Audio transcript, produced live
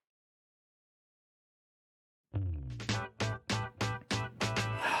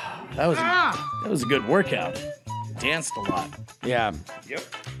that was a good workout. Danced a lot. Yeah. Yep.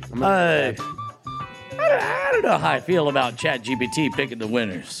 I don't know how I feel about ChatGPT picking the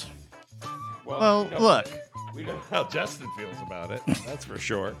winners. Well, look. We know how Justin feels about it. That's for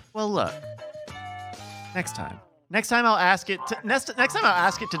sure. Well, look. Next time I'll ask it. Next time I'll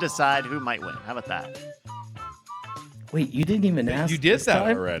ask it to decide who might win. How about that? Wait, you didn't even ask. You did this that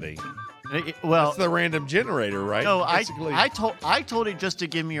time? already. Well, It's the random generator, right? no, Basically. I told it just to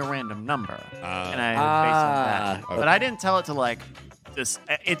give me a random number, and I based on that. okay. But I didn't tell it to like just.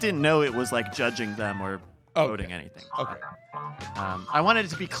 It didn't know it was like judging them or voting anything. Okay. I wanted it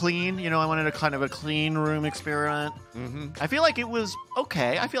to be clean. I wanted a kind of a clean room experiment. Mm-hmm. I feel like it was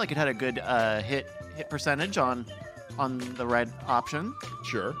okay. I feel like it had a good hit percentage on the red option.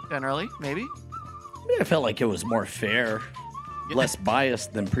 Sure. Generally, maybe. I felt like it was more fair, less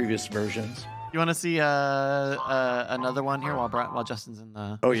biased than previous versions. You want to see another one here while Justin's in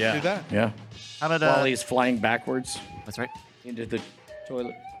the? Oh yeah, Do that. Yeah. How about While he's flying backwards That's right. into the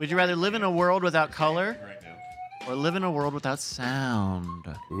toilet. Would you rather live in a world without color or live in a world without sound?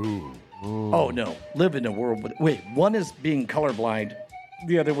 Ooh. Oh no, live in a world with. Wait, one is being colorblind,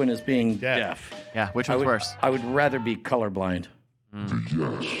 the other one is being deaf. Yeah, which one's worse? I would rather be colorblind.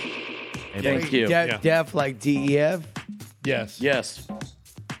 Thank you. Deaf like DEF? Yes. Yes.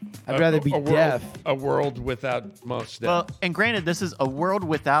 I'd rather be deaf. A world without most death. Well, and granted, this is a world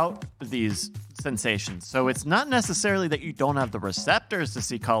without these sensations. So it's not necessarily that you don't have the receptors to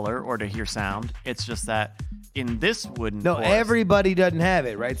see color or to hear sound. It's just that in this wooden No, forest, everybody doesn't have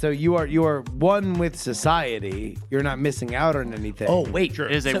it, right? So you are one with society. You're not missing out on anything. Oh wait,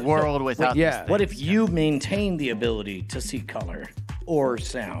 it is a world without yeah. these What things. if you maintain the ability to see color or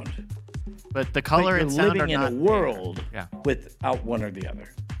sound? But the color but you're and sound living are in not a world there. Yeah. without one or the other.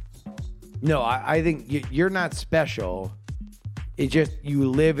 No, I think you're not special. It's just you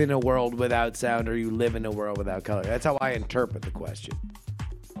live in a world without sound or you live in a world without color. That's how I interpret the question.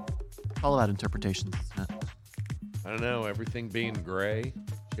 It's all about interpretations, isn't it? I don't know. Everything being gray,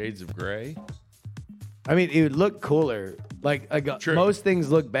 shades of gray. I mean, it would look cooler. Like True. most things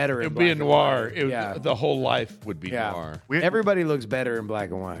look better in It would black be a and noir. white. It would, Yeah. The whole life would be Yeah. noir. Everybody looks better in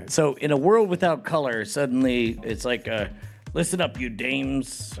black and white. So in a world without color, suddenly it's like, listen up, you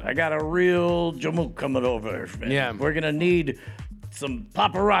dames. I got a real jamook coming over. Yeah. We're gonna need some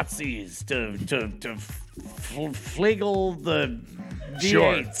paparazzis to flagel the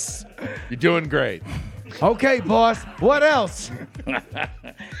Sure. D8s. You're doing great. Okay, boss. What else?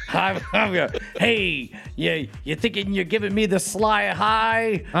 I'm gonna, hey, you thinking you're giving me the sly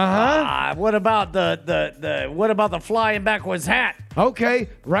high? Uh-huh. What about the flying backwards hat? Okay,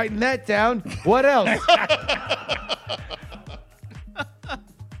 writing that down. What else?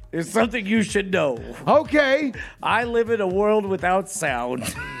 It's something you should know. Okay, I live in a world without sound.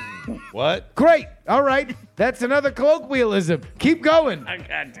 What? great. All right, that's another colloquialism. Keep going. I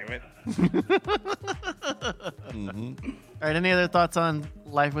can't do it. All right, any other thoughts on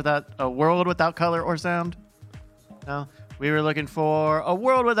life without a world without color or sound? No? We were looking for a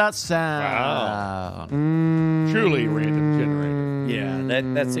world without sound. Truly random generator. Yeah,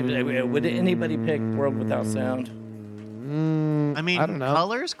 that's it. Would anybody pick world without sound? I mean, I don't know.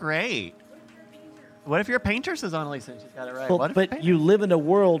 color's great. What if your painter says on Lisa and she's got it right? Well, What if but you live in a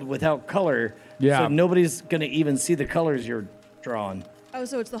world without color, Yeah. so nobody's going to even see the colors you're drawing. Oh,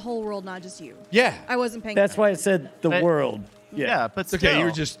 so it's the whole world, not just you. Yeah. I wasn't paying That's why I said the But- world. yeah, but It's okay. still.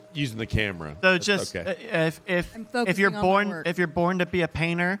 You're just using the camera. So That's just okay. if I'm if you're focusing on my born work. if you're born to be a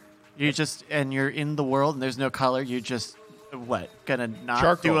painter, you just and you're in the world and there's no color, you just gonna not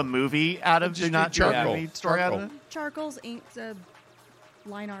Charcoal. do a movie out of Just do not do a charcoal. movie story out of Charcoal. it? Charcoal's ink,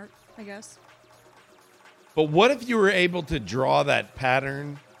 line art, I guess. But what if you were able to draw that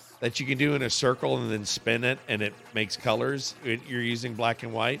pattern that you can do in a circle and then spin it and it makes colors? You're using black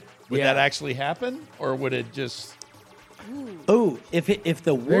and white. Would Yeah. that actually happen, or would it just? Oh, if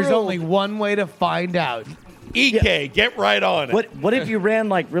the world. There's only one way to find out. EK, get right on it. What if you ran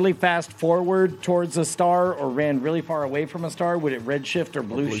like really fast forward towards a star, or ran really far away from a star? Would it redshift or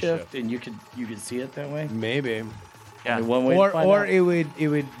blue shift, and you could see it that way? Maybe. Yeah. Only one way to find Or out. it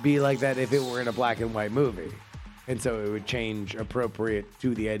would be like that if it were in a black and white movie. And so it would change appropriate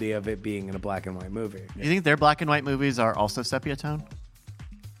to the idea of it being in a black and white movie. You think their black and white movies are also sepia tone?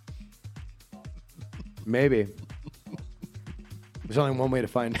 Maybe. There's only one way to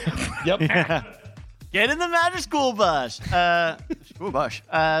find out. Yep. Get in the magic school bus. School bus.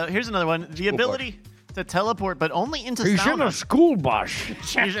 Here's another one. The ability to teleport, but only into sauna. school bus.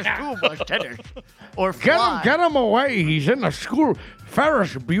 He's a school bus tenor. Or fly. Get him away. He's in the school.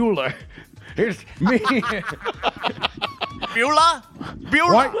 Ferris Bueller. It's me. Beulah?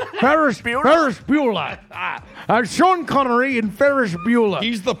 Beulah. Ferris Bueller. Sean Connery and Ferris Bueller.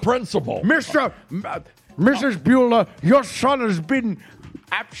 He's the principal. Mrs. Bueller, your son has been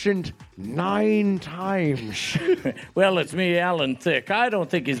absent 9 times. Well, it's me, Alan Thicke. I don't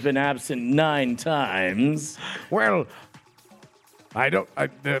think he's been absent 9 times. Well,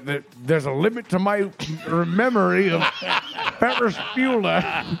 there's a limit to my memory of Ferris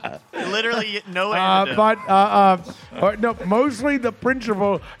Bueller. Literally no evidence. No, mostly the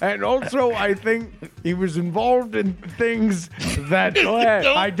principal, and also I think he was involved in things that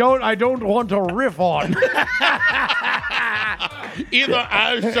I don't want to riff on. Either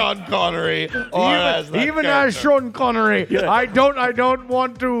as Sean Connery or as that even character. as Sean Connery, I don't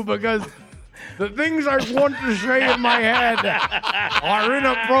want to, because the things I want to say in my head are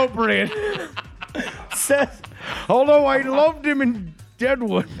inappropriate. Although I loved him in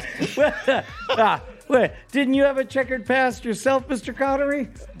Deadwood. Wait, didn't you have a checkered past yourself, Mr. Connery?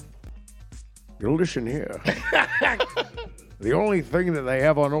 You listen here. The only thing that they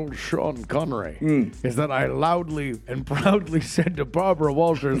have on old Sean Connery is that I loudly and proudly said to Barbara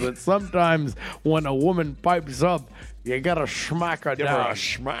Walters that sometimes when a woman pipes up, you gotta smack her Give down. her a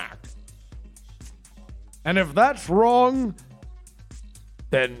schmack. And if that's wrong,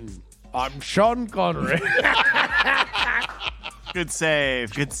 then I'm Sean Connery. Good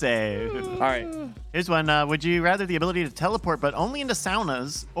save. Good save. All right. Here's one. Would you rather the ability to teleport, but only into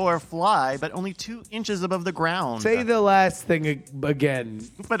saunas, or fly, but only 2 inches above the ground? Say the last thing again.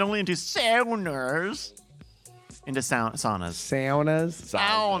 But only into saunas. Into saunas. Saunas.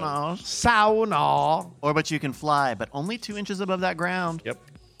 Saunas. Sauna. Or but you can fly, but only 2 inches above that ground. Yep.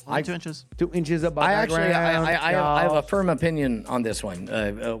 Only 2 inches. 2 inches above I the actually, ground. I have a firm opinion on this one.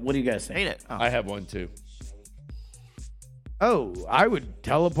 What do you guys think? Hate it. Oh. I have one too. Oh, I would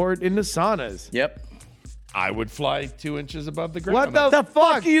teleport into saunas. Yep. I would fly 2 inches above the ground. What the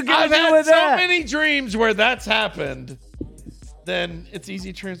fuck are you gonna I've do had with so that? many dreams where that's happened. Then it's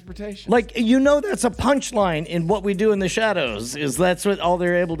easy transportation. Like, that's a punchline in What We Do in the Shadows, is that's what all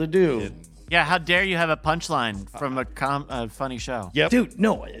they're able to do. Yeah, how dare you have a punchline from a funny show? Yep. Dude,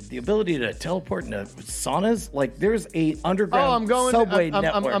 no, the ability to teleport into saunas, like there's a underground subway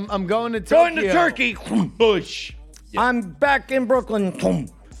network. I'm going to Tokyo. Going to Turkey. Bush. I'm back in Brooklyn.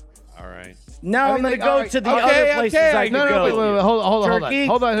 All right. Now I'm going to go to the other places I could go. Wait, hold Turkey?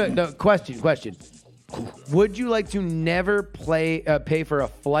 on. No, question. Would you like to never pay for a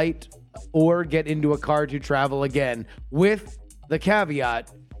flight or get into a car to travel again, with the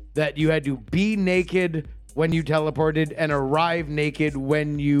caveat that you had to be naked when you teleported and arrive naked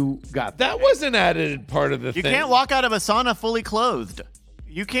when you got there? That wasn't added part of the You thing. can't walk out of a sauna fully clothed.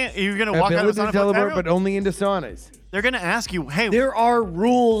 You can't. You're gonna walk out of a Ability sauna to fully teleport, clothed. but only into saunas. They're gonna ask you, "Hey, There are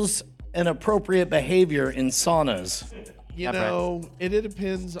rules and appropriate behavior in saunas. You know, it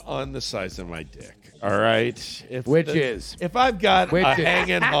depends on the size of my dick. All right. If if I've got a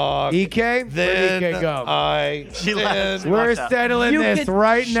hanging hog, EK? then Where'd EK go? We're settling this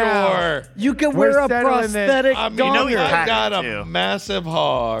right now. You can We're wear a settling this. prosthetic I mean, donger. I've got a massive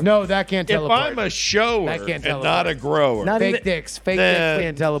hog. No, that can't If teleport. I'm a shower That can't and not a grower, Fake dicks then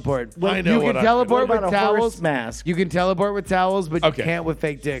can't teleport. I know You what can I'm teleport doing. with What about a horse towels. mask? You can teleport with towels, but Okay. you can't with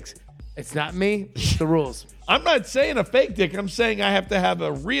fake dicks. It's not me. It's the rules. I'm not saying a fake dick. I'm saying I have to have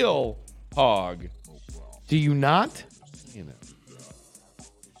a real hog. Do you not? You know.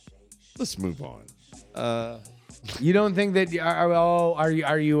 Let's move on. You don't think that?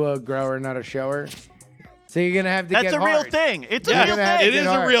 Are you a grower, not a shower? So you're gonna have to that's get a real hard. thing. It's a Yeah, real gonna have thing. it is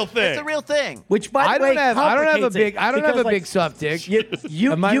a real thing. It's a real thing. Which, by I the way, don't have a complicates big. it, I don't have because, a big soft dick.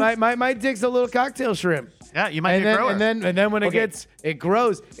 My dick's a little cocktail shrimp. Yeah, you might And be a then, grower. and then when Okay. it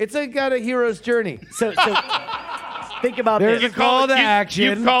grows. It's got a hero's journey. So think about There's this. a call to action.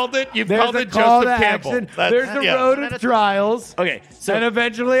 You've called it. You've There's called a it call Joseph to Campbell. action. That's- There's the yeah. road of trials. Okay, so And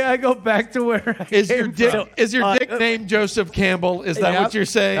eventually I go back to where I Is your came dick from. is your dick named Joseph Campbell? Is that Yep. what you're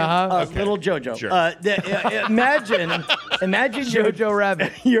saying? little JoJo. Sure. Imagine Jojo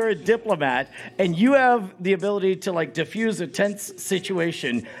Rabbit. you're a diplomat and you have the ability to like diffuse a tense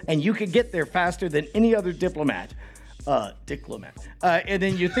situation, and you could get there faster than any other diplomat. And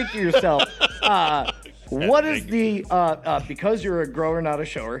then you think to yourself, what is the because you're a grower, not a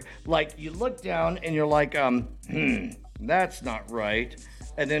shower, like you look down and you're like, that's not right.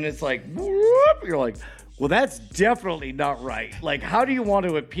 And then it's like, whoop, you're like, well, that's definitely not right. Like, how do you want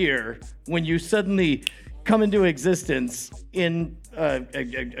to appear when you suddenly come into existence in a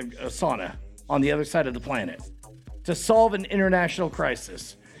sauna on the other side of the planet to solve an international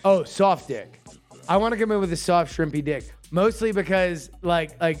crisis? Oh, soft dick. I want to come in with a soft shrimpy dick. Mostly because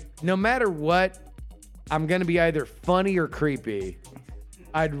like no matter what, I'm going to be either funny or creepy,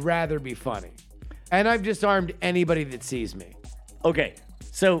 I'd rather be funny. And I've disarmed anybody that sees me. Okay,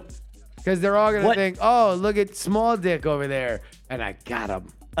 so Because they're all going to What- think, oh, look at small dick over there. And I got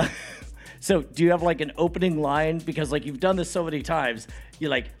him. So do you have like an opening line? Because like you've done this so many times.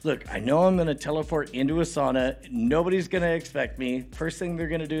 You're like, look, I know I'm going to teleport into a sauna. Nobody's going to expect me. First thing they're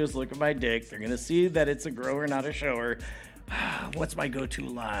going to do is look at my dick. They're going to see that it's a grower, not a shower. What's my go-to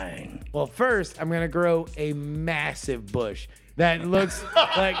line? Well, first, I'm going to grow a massive bush that looks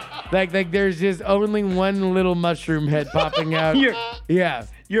like there's just only one little mushroom head popping out. Yeah.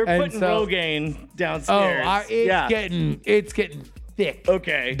 You're And putting so- Rogaine Oh, downstairs. it's getting thick.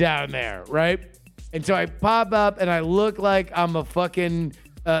 Okay. Down there, right? And so I pop up and I look like I'm a fucking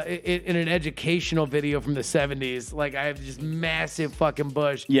in an educational video from the 70s. Like I have this massive fucking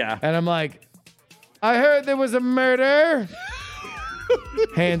bush. Yeah. And I'm like, I heard there was a murder.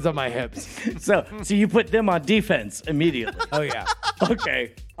 Hands on my hips. So you put them on defense immediately. Oh yeah.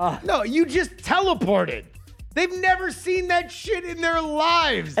 Okay. No, you just teleported. They've never seen that shit in their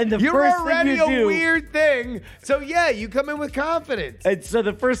lives. And the You're first thing already you a do- weird thing. So yeah, you come in with confidence. And so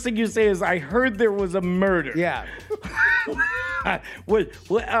the first thing you say is, I heard there was a murder. Yeah.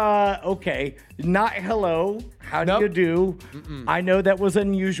 Okay. Not hello. How do Nope. you do? I know that was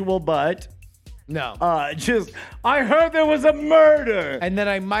unusual, but No. just, I heard there was a murder. And then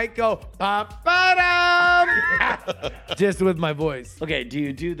I might go, ba-ba-dum, just with my voice. Okay, do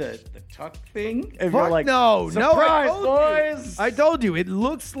you do the tuck thing? If Fuck no, surprise, I told boys. You. I told you, it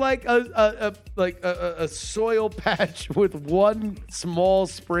looks like a soil patch with one small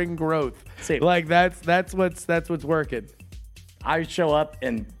spring growth. Same. Like that's what's working. I show up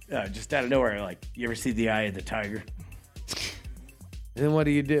and just out of nowhere, like, you ever see the eye of the tiger? And then what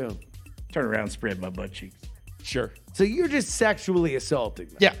do you do? Turn around, spread my butt cheeks. Sure. So you're just sexually assaulting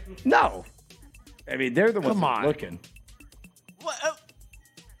them. Yeah. No. I mean, they're the ones Come that are on. looking. What?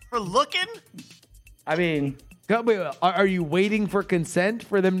 For looking? I mean, Wait, are you waiting for consent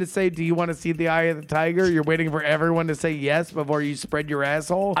for them to say, do you want to see the eye of the tiger? You're waiting for everyone to say yes before you spread your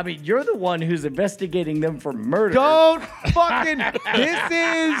asshole? you're the one who's investigating them for murder. Don't fucking.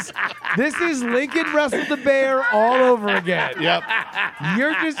 This is Lincoln Russell the Bear all over again. Yep.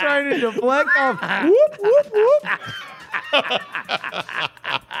 You're just trying to deflect off. Whoop, whoop, whoop.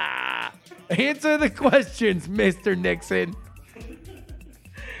 Answer the questions, Mr. Nixon.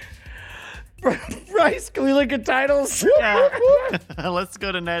 Bryce, can we look at titles? Yeah. Let's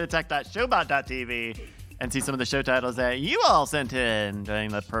go to nightattack.showbot.tv and see some of the show titles that you all sent in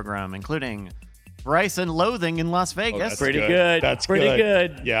during the program, including Bryson Loathing in Las Vegas. That's Pretty good. That's Pretty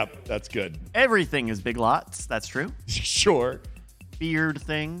good. Yep, that's good. Everything is Big Lots. That's true. Sure. Beard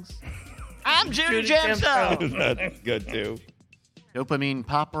things. I'm Judy Judy Gemstone. That's good too. Dopamine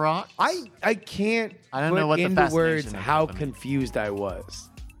Pop Rock. I can't I don't put know what the into fascination words is how with them. confused I was.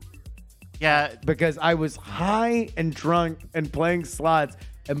 Yeah, Because I was high and drunk and playing slots,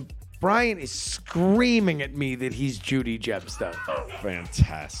 and Brian is screaming at me that he's Judy Gemstone.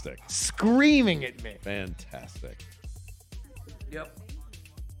 Fantastic. Screaming at me. Fantastic. Yep.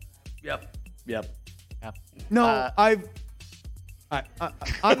 Yep. yeah. No,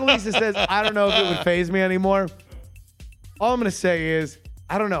 Uncle Lisa says, I don't know if it would phase me anymore. All I'm going to say is,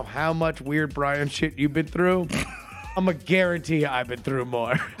 I don't know how much weird Brian shit you've been through. I'm going to guarantee I've been through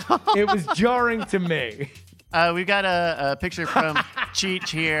more. It was jarring to me. We've got a picture from Cheech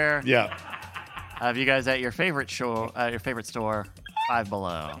here Yeah. of you guys at your favorite show, your favorite store, Five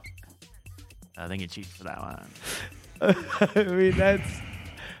Below. Thank you, Cheech, for that one. I mean,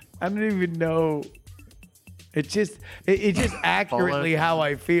 I don't even know. It's just accurately how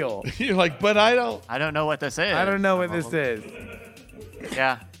I feel. You're like, but I don't. I don't know what this is. I don't know what this is.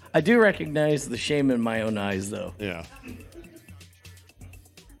 Yeah. I do recognize the shame in my own eyes, though. Yeah.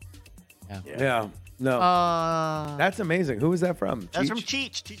 Yeah. No. That's amazing. Who was that from? That's from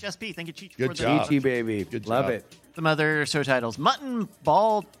Cheech. Cheech SP. Thank you, Cheech, Good for the job. Chi baby. Good Love job. it. Some other show titles. Mutton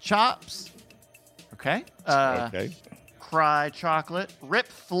Ball Chops. Okay. Okay. Cry Chocolate. Rip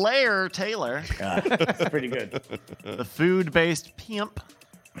Flair Taylor. That's pretty good. The Food-Based Pimp.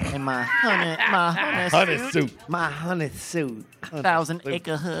 And my honey Honey soup. My honey suit. 1,000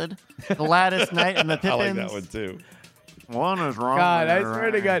 Acre Hood. Gladys Knight and the I Pippins. like that one too. One is wrong. God, I with the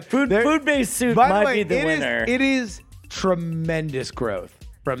swear to right. God. Food-based suit By the might way, be the winner. it is tremendous growth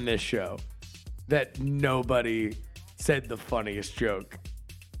from this show that nobody said the funniest joke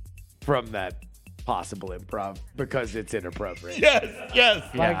from that possible improv because it's inappropriate. Yes.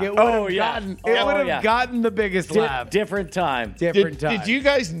 Like it would Oh, have yeah. gotten, Oh, it would have yeah. gotten the biggest laugh. Different time. Different time. Did you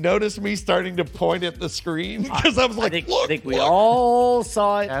guys notice me starting to point at the screen? Because I was like, I look, think we look. all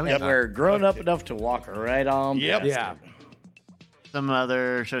saw it, Yeah, we and saw we're grown up enough to walk right on. Yep. Yeah. Some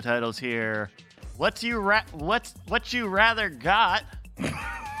other show titles here. What you rather got?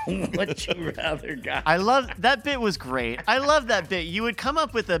 What you rather got? I love that bit. Was great. I love that bit. You would come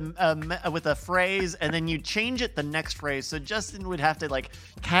up with a phrase and then you change it the next phrase. So Justin would have to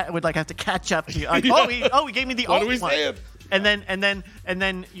have to catch up to you. Like, he gave me the What alt are we one. saying? And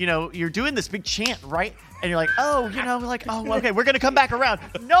then you're doing this big chant, right? And you're like, okay, we're gonna come back around.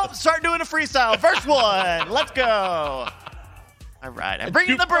 Nope, start doing a freestyle. First one, let's go. All right, I'm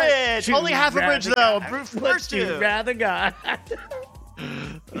bringing the bridge. Only half a bridge though. First What you two. rather got?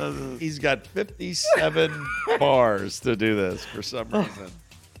 He's got 57 bars to do this for some reason.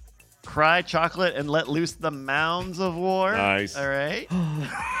 Cry chocolate and let loose the mounds of war. Nice. All right.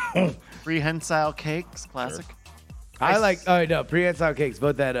 Prehensile cakes, classic. I like. Oh no, prehensile cakes.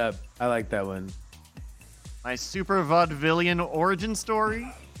 Vote that up. I like that one. My super vaudevillian origin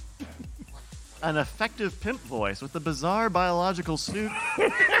story. An effective pimp voice with a bizarre biological suit.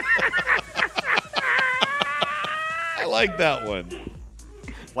 I like that one.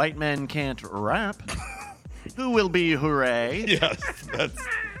 White men can't rap. Who will be hooray? Yes, that's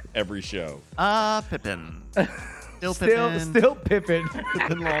every show. Pippin. Still Pippin. Still Pippin.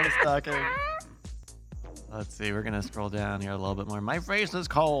 Pippin Longstocking. Let's see. We're gonna scroll down here a little bit more. My face is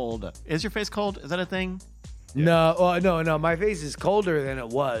cold. Is your face cold? Is that a thing? No. My face is colder than it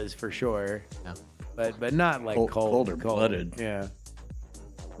was for sure. No. But not like cold. Colder-blooded. Yeah.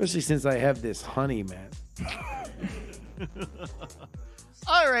 Especially since I have this honey, man.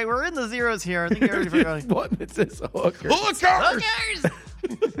 All right, we're in the zeros here. I think you're ready for going. One that says hooker. Hookers!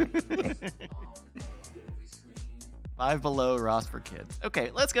 Five Below Ross for kids. Okay,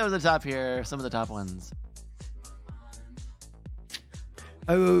 let's go to the top here. Some of the top ones.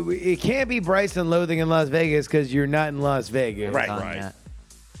 It can't be Bryson Loathing in Las Vegas because you're not in Las Vegas. Right. Done yet.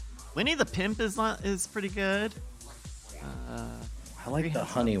 Winnie the Pimp is pretty good. I like the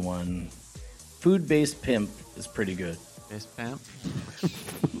honey one. Food-based pimp is pretty good. Base Pimp.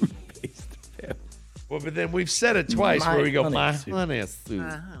 Well, but then we've said it twice My where we go, honey my soup." honey soup.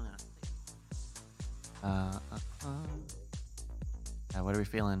 What are we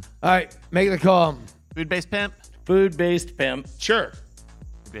feeling? All right, make the call. Food-based Pimp. Food-based pimp. Sure.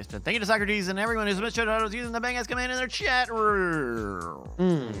 Food-based Pimp. Thank you to Socrates and everyone who's submitted show titles using the Bang Ass command in their chat room.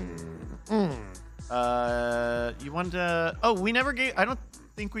 You wanted to... Oh, we never gave... I don't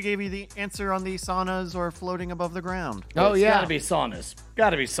think we gave you the answer on the saunas or floating above the ground. Oh, It's yeah. Gotta be saunas.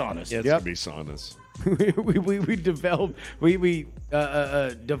 Gotta be saunas. Yeah, it's Yep. gonna be saunas. we developed, we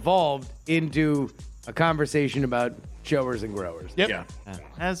devolved into a conversation about showers and growers. Yep. Yeah.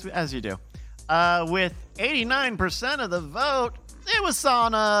 As you do. With 89% of the vote, it was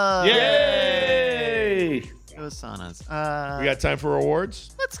saunas. Yay! It was saunas. We got time for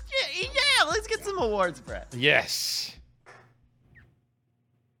awards? Let's get some awards, Brett. Yes.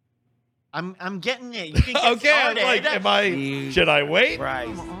 I'm getting it. You can get Okay, started. should I wait? Right.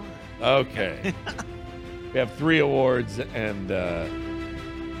 Okay. We have 3 awards and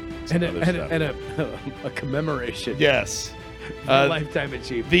some other stuff. And a commemoration. Yes. For lifetime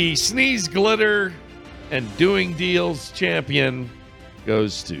achievement. The Sneeze Glitter and Doing Deals champion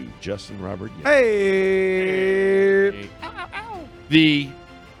goes to Justin Robert Young. Hey. The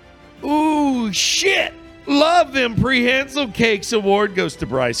Ooh Shit Love Them Prehensile Cakes Award goes to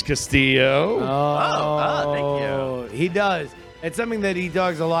Bryce Castillo. Thank you. He does. It's something that he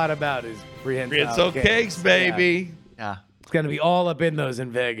talks a lot about is prehensile Cakes, baby. Yeah. It's going to be all up in those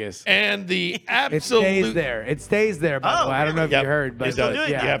in Vegas. And the It absolute stays there. It stays there, by the way. I don't know if Yep. you heard, but It does. do it?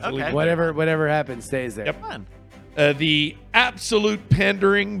 yeah. You have to leave Okay. it Whatever happens stays there. Yep. Fun. The absolute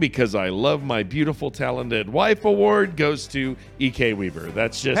pandering because I love my beautiful talented wife award goes to EK Weaver.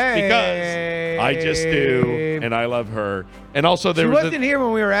 That's just because I just do and I love her. And also there She was wasn't here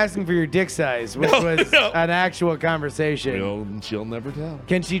when we were asking for your dick size, which was no. an actual conversation. Well, she'll never tell.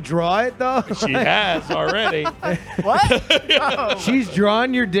 Can she draw it though? She has already. What? She's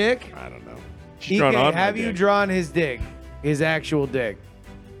drawn your dick. I don't know. She's drawn EK, on my have you dick. drawn his dick? His actual dick?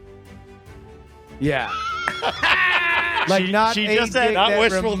 Yeah. Like not she a just said dick not that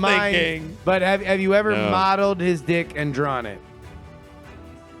wishful reminds- thinking. But have you ever No. modeled his dick and drawn it?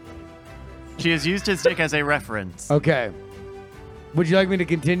 She has used his dick as a reference. Okay. Would you like me to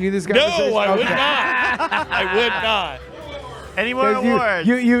continue this conversation? No, I would Okay. not. I would not. Any more 'Cause awards?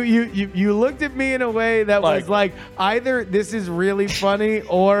 You looked at me in a way that was like either this is really funny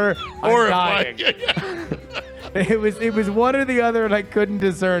or I'm dying. It was one or the other, and I couldn't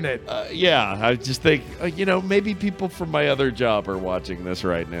discern it. Yeah, I just think maybe people from my other job are watching this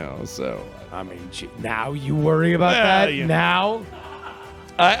right now. So I mean, now you worry about Yeah, that you know. now.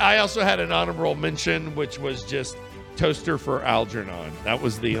 I also had an honorable mention, which was just toaster for Algernon. That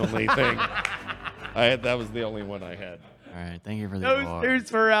was the only thing I had. That was the only one I had. All right, thank you for the award. Toasters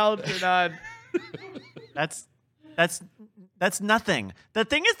for Algernon. That's nothing. The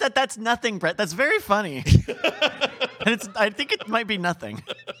thing is that's nothing, Brett. That's very funny. And I think it might be nothing.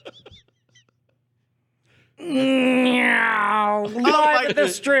 Live at the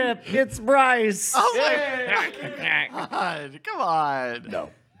strip. It's Bryce. Oh my God! Come on. No.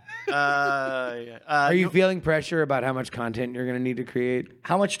 Are you feeling pressure about how much content you're going to need to create?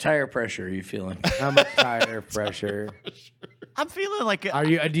 How much tire pressure are you feeling? How much tire pressure? I'm feeling like Are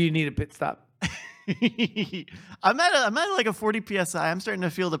you? Do you need a pit stop? I'm at like a 40 psi. I'm starting to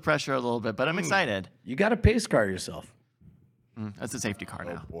feel the pressure a little bit, but I'm excited. You got to pace car yourself. That's a safety car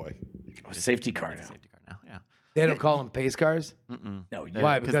now. Boy, Oh, safety car now. Safety car now. Yeah. They don't call them pace cars. No,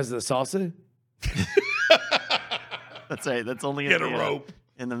 Why? Because of the salsa? That's right. That's only Get in a the, rope.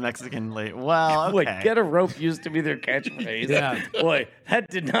 in the Mexican late. Well, Boy, okay. get a rope used to be their catchphrase. Yeah. Boy, that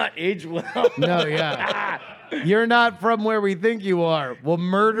did not age well. No, yeah. You're not from where we think you are. We'll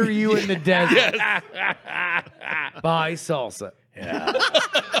murder you in the desert. Buy salsa.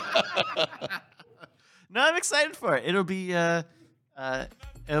 No, I'm excited for it. It'll be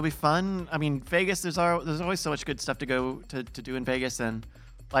fun. I mean, Vegas. There's always so much good stuff to go to do in Vegas, and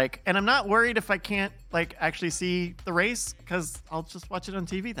I'm not worried if I can't actually see the race because I'll just watch it on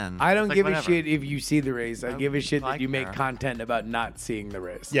TV then. I don't Like, give whatever. a shit if you see the race. I give a shit I that you make care. content about not seeing the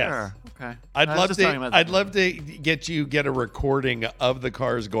race. Yes. Sure. Okay. I'd I was love just to. talking about I'd that. love to get a recording of the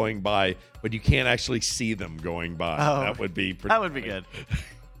cars going by, but you can't actually see them going by. Oh. That would be. Pretty That would be good.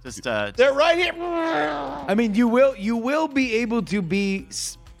 Just They're right here. I mean, you will be able to be.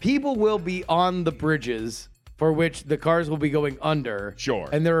 People will be on the bridges for which the cars will be going under. Sure.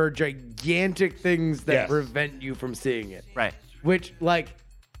 And there are gigantic things that Yes. prevent you from seeing it. right. Which,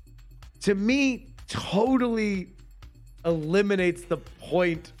 to me, totally eliminates the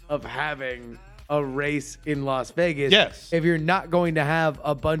point of having a race in Las Vegas. Yes. If you're not going to have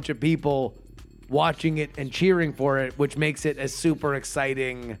a bunch of people watching it and cheering for it, which makes it a super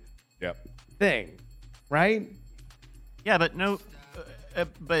exciting Yep. thing, right? Yeah, but no.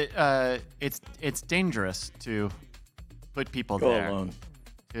 It's dangerous to put people Go there. alone.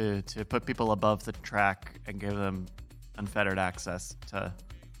 To put people above the track and give them unfettered access to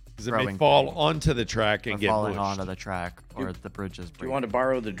Because it may throwing fall things onto the track and or get falling pushed. onto the track or the bridges. Do you want to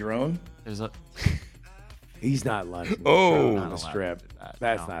borrow the drone? There's a He's not lunching. Oh. on the strip. to do that,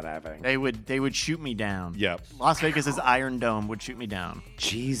 That's no. not happening. they would shoot me down. Yep. Las Vegas's Iron Dome would shoot me down.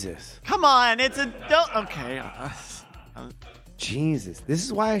 Jesus. Come on, it's a okay. Jesus. This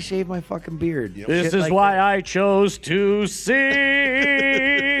is why I shave my fucking beard. This Shit is like why I chose to sing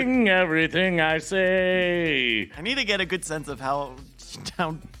everything I say. I need to get a good sense of how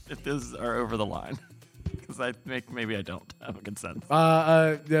down if those are over the line, because maybe I don't have a good sense.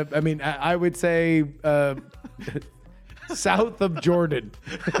 I mean, I would say south of Jordan.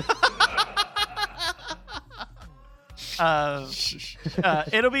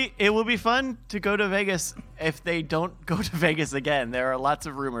 It will be fun to go to Vegas if they don't go to Vegas again. There are lots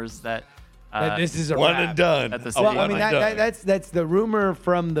of rumors that That this is a One wrap. and done. At the A city. Well, I one mean, and done. that's the rumor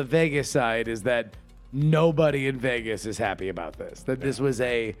from the Vegas side is that nobody in Vegas is happy about this. That this was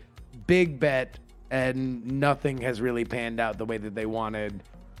a big bet and nothing has really panned out the way that they wanted,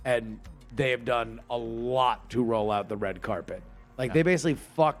 and they have done a lot to roll out the red carpet. Like they basically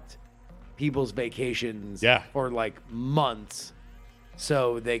fucked people's vacations for like months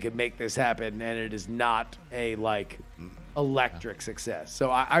so they could make this happen, and it is not a electric success.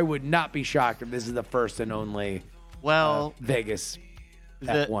 So I would not be shocked if this is the first and only Vegas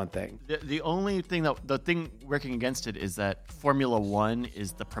F1 thing. The only thing the thing working against it is that Formula One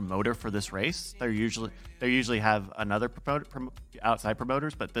is the promoter for this race. They usually have another outside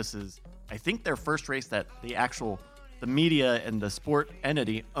promoters, but this is, I think, their first race that the media and the sport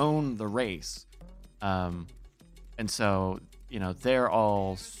entity own the race, and so they're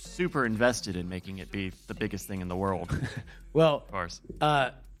all super invested in making it be the biggest thing in the world. Well, Of course.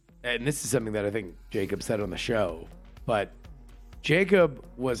 and this is something that I think Jacob said on the show, but Jacob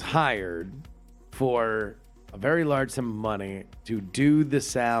was hired for a very large sum of money to do the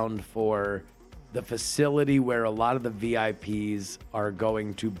sound for the facility where a lot of the VIPs are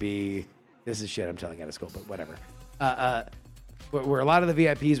going to be. This is shit I'm telling out of school, but whatever. where a lot of the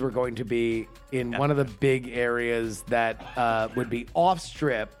VIPs were going to be in one of the big areas that would be off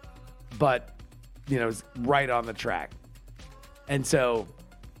strip, but is right on the track. And so,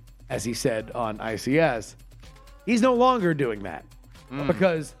 as he said on ICS, he's no longer doing that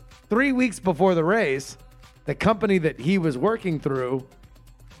because 3 weeks before the race, the company that he was working through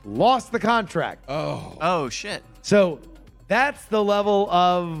lost the contract. Oh shit. So that's the level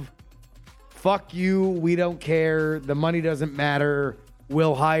of fuck you, we don't care, the money doesn't matter,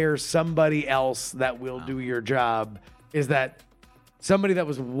 we'll hire somebody else that will do your job. Is that somebody that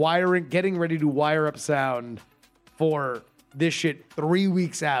was getting ready to wire up sound for this shit 3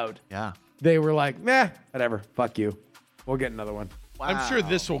 weeks out? Yeah. They were like, whatever, fuck you. We'll get another one. Wow. I'm sure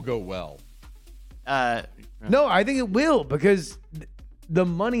this will go well. No, I think it will because the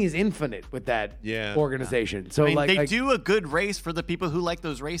money is infinite with that organization. So they do a good race for the people who like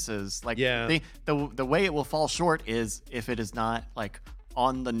those races. Like, the way it will fall short is if it is not like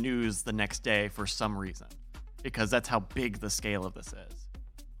on the news the next day for some reason, because that's how big the scale of this is.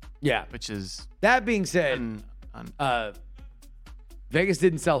 Yeah. Which is that being said, Vegas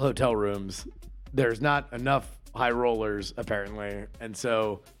didn't sell hotel rooms. There's not enough high rollers apparently, and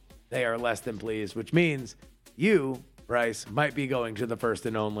so they are less than pleased, which means you, Bryce, might be going to the first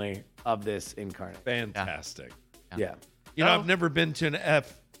and only of this incarnate. Fantastic. Yeah. I've never been to an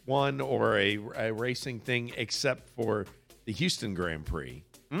F1 or a racing thing except for the Houston Grand Prix.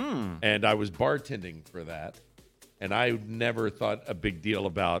 And I was bartending for that. And I never thought a big deal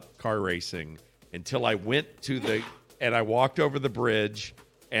about car racing until I went and I walked over the bridge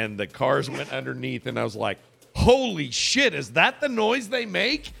and the cars went underneath and I was like, holy shit, is that the noise they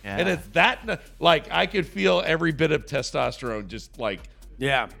make? Yeah. And it's that, I could feel every bit of testosterone just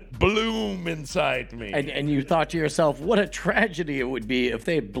bloom inside me. And you thought to yourself, what a tragedy it would be if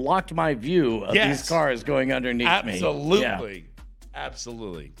they blocked my view of these cars going underneath me. Absolutely.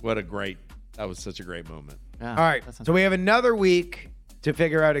 Absolutely. That was such a great moment. Yeah. All right. So we have another week to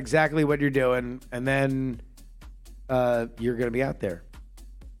figure out exactly what you're doing, and then you're going to be out there.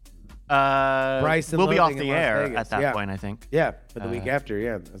 Bryce and we'll be off Loading in the Las air Vegas. at that point, I think. Yeah, for the week after.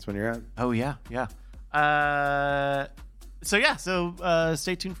 Yeah, that's when you're out. Oh, yeah. So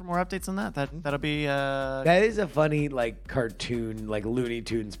stay tuned for more updates on that. That'll be... That is a funny, cartoon, Looney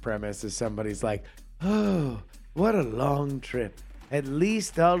Tunes premise is somebody's like, oh, what a long trip. At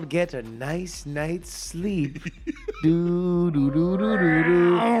least I'll get a nice night's sleep. do, do, do, do, do,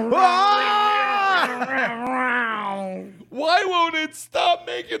 do. Why won't it stop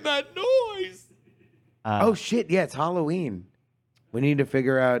making that noise? Oh, shit. Yeah, it's Halloween. We need to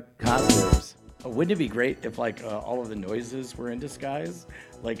figure out costumes. Wouldn't it be great if all of the noises were in disguise?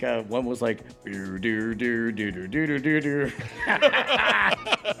 One was like do do do do do do do do.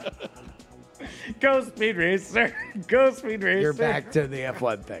 Go Speed Racer. Go Speed Racer. You're back to the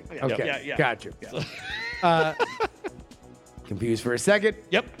F1 thing. Okay. Yeah. Got you. Confused for a second.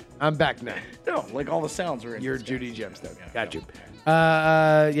 Yep. I'm back now. No, all the sounds are in You're disguise. Judy Gemstone. Got you.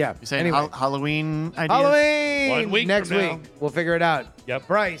 You're Yeah. saying Anyway. Halloween ideas? Halloween! 1 week next from now. week. We'll figure it out. Yep.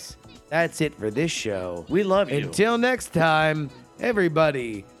 Bryce, that's it for this show. We love you. Until next time,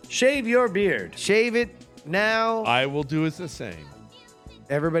 everybody, Shave your beard. shave it now. I will do it the same.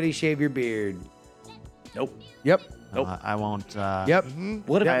 Everybody shave your beard. Nope. Yep. Nope. I won't. Yep.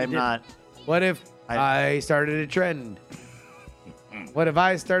 What if I I'm did? not. What if I started a trend? What if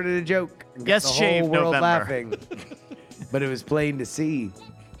I started a joke? And got Yes, the whole shave world November. laughing. But it was plain to see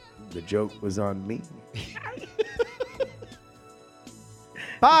the joke was on me.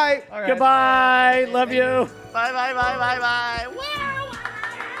 Bye. Goodbye. Love you. Bye, bye, bye, bye, bye. Wow.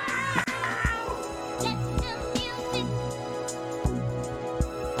 Let the music